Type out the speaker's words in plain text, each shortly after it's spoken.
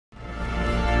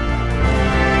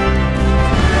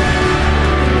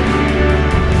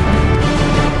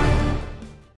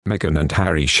Meghan and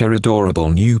Harry share adorable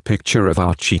new picture of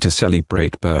Archie to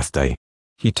celebrate birthday.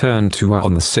 He turned 2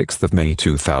 on the 6th of May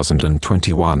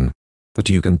 2021. The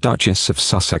Duke and Duchess of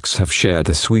Sussex have shared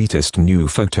the sweetest new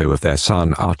photo of their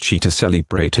son Archie to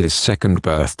celebrate his 2nd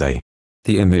birthday.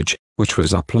 The image, which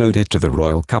was uploaded to the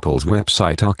royal couple's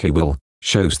website Archie,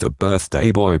 shows the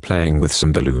birthday boy playing with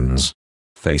some balloons.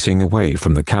 Facing away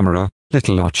from the camera,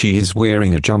 little Archie is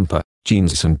wearing a jumper,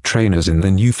 jeans and trainers in the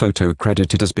new photo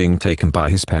credited as being taken by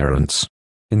his parents.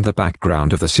 In the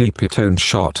background of the sepia-toned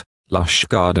shot, lush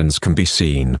gardens can be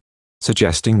seen,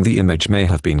 suggesting the image may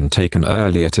have been taken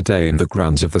earlier today in the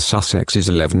grounds of the Sussex's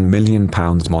 £11 million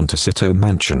Montecito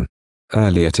mansion.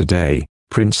 Earlier today,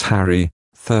 Prince Harry,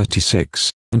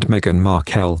 36, and Meghan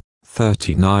Markle,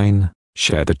 39,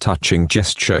 shared a touching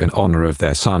gesture in honor of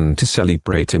their son to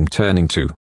celebrate him turning 2.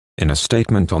 In a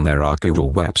statement on their Archie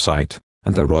website,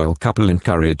 and the royal couple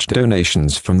encouraged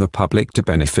donations from the public to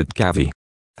benefit Gavi,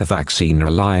 the Vaccine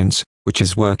Alliance, which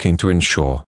is working to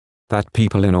ensure that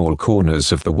people in all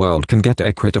corners of the world can get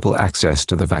equitable access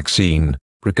to the vaccine,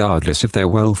 regardless of their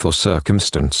wealth or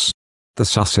circumstance. The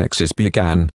Sussexes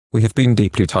began, "We have been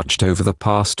deeply touched over the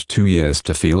past 2 years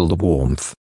to feel the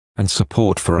warmth and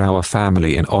support for our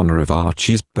family in honor of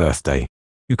Archie's birthday."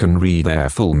 You can read their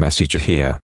full message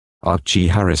here. Archie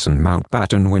Harrison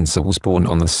Mountbatten Windsor was born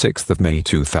on the 6th of May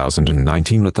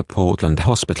 2019 at the Portland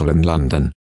Hospital in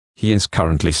London. He is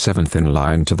currently 7th in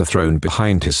line to the throne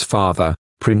behind his father,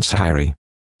 Prince Harry.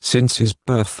 Since his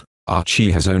birth,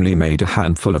 Archie has only made a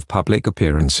handful of public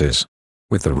appearances,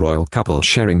 with the royal couple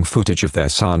sharing footage of their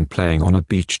son playing on a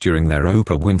beach during their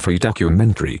Oprah Winfrey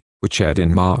documentary, which aired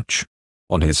in March.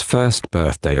 On his 1st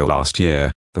birthday last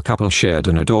year, the couple shared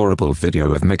an adorable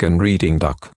video of Meghan reading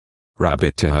Duck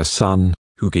Rabbit to her son,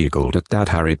 who giggled at Dad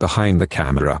Harry behind the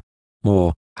camera.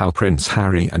 More, how Prince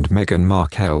Harry and Meghan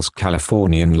Markle's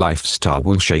Californian lifestyle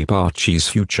will shape Archie's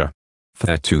future. For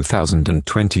their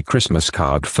 2020 Christmas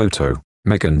card photo,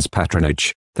 Meghan's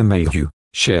patronage, the Mayhew,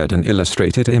 shared an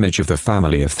illustrated image of the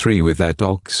family of 3 with their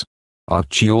dogs.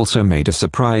 Archie also made a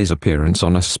surprise appearance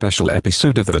on a special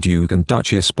episode of the Duke and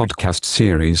Duchess podcast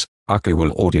series, Archie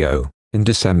Audio, in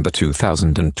December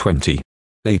 2020.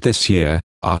 Late this year,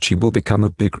 Archie will become a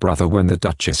big brother when the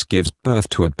Duchess gives birth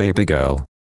to a baby girl.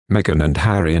 Meghan and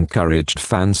Harry encouraged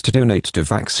fans to donate to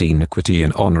vaccine equity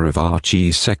in honor of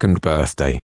Archie's 2nd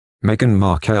birthday. Meghan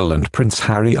Markle and Prince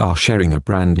Harry are sharing a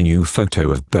brand new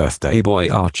photo of birthday boy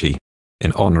Archie,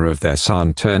 in honor of their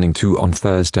son turning 2 on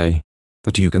Thursday.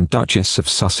 The Duke and Duchess of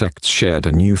Sussex shared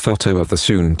a new photo of the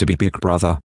soon-to-be big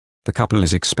brother. The couple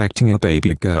is expecting a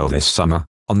baby girl this summer,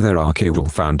 on their Archie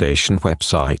Foundation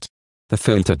website. The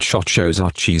filtered shot shows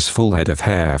Archie's full head of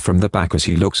hair from the back as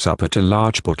he looks up at a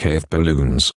large bouquet of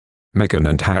balloons. Meghan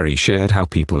and Harry shared how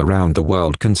people around the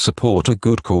world can support a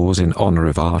good cause in honor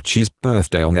of Archie's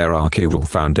birthday on their Archie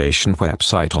Foundation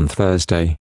website on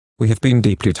Thursday. "We have been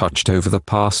deeply touched over the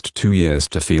past 2 years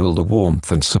to feel the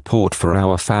warmth and support for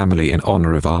our family in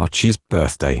honor of Archie's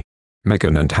birthday,"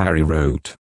 Meghan and Harry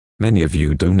wrote. "Many of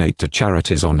you donate to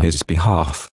charities on his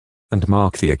behalf, and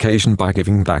mark the occasion by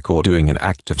giving back or doing an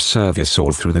act of service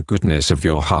all through the goodness of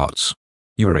your hearts.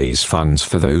 You raise funds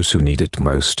for those who need it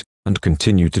most, and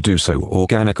continue to do so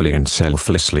organically and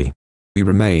selflessly. We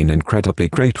remain incredibly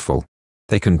grateful."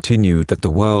 They continued that the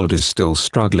world is still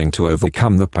struggling to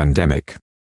overcome the pandemic,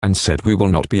 and said we will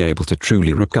not be able to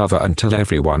truly recover until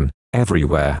everyone,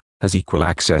 everywhere, has equal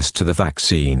access to the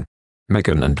vaccine.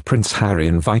 Meghan and Prince Harry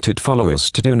invited followers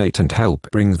to donate and help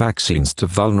bring vaccines to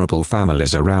vulnerable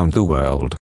families around the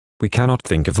world. "We cannot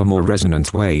think of a more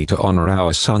resonant way to honor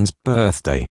our son's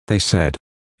birthday," they said.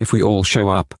 "If we all show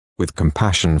up, with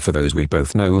compassion for those we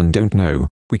both know and don't know,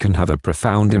 we can have a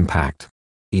profound impact.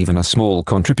 Even a small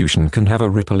contribution can have a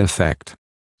ripple effect.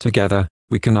 Together,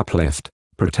 we can uplift,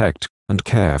 protect, and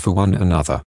care for one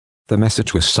another." The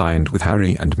message was signed with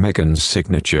Harry and Meghan's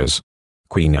signatures.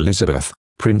 Queen Elizabeth,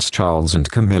 Prince Charles and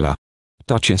Camilla,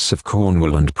 Duchess of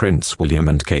Cornwall and Prince William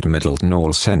and Kate Middleton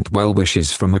all sent well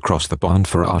wishes from across the pond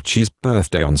for Archie's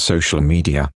birthday on social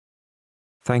media.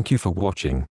 Thank you for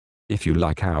watching. If you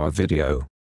like our video,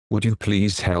 would you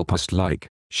please help us like,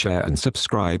 share and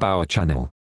subscribe our channel.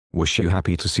 Wish you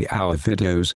happy to see our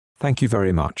videos. Thank you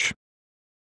very much.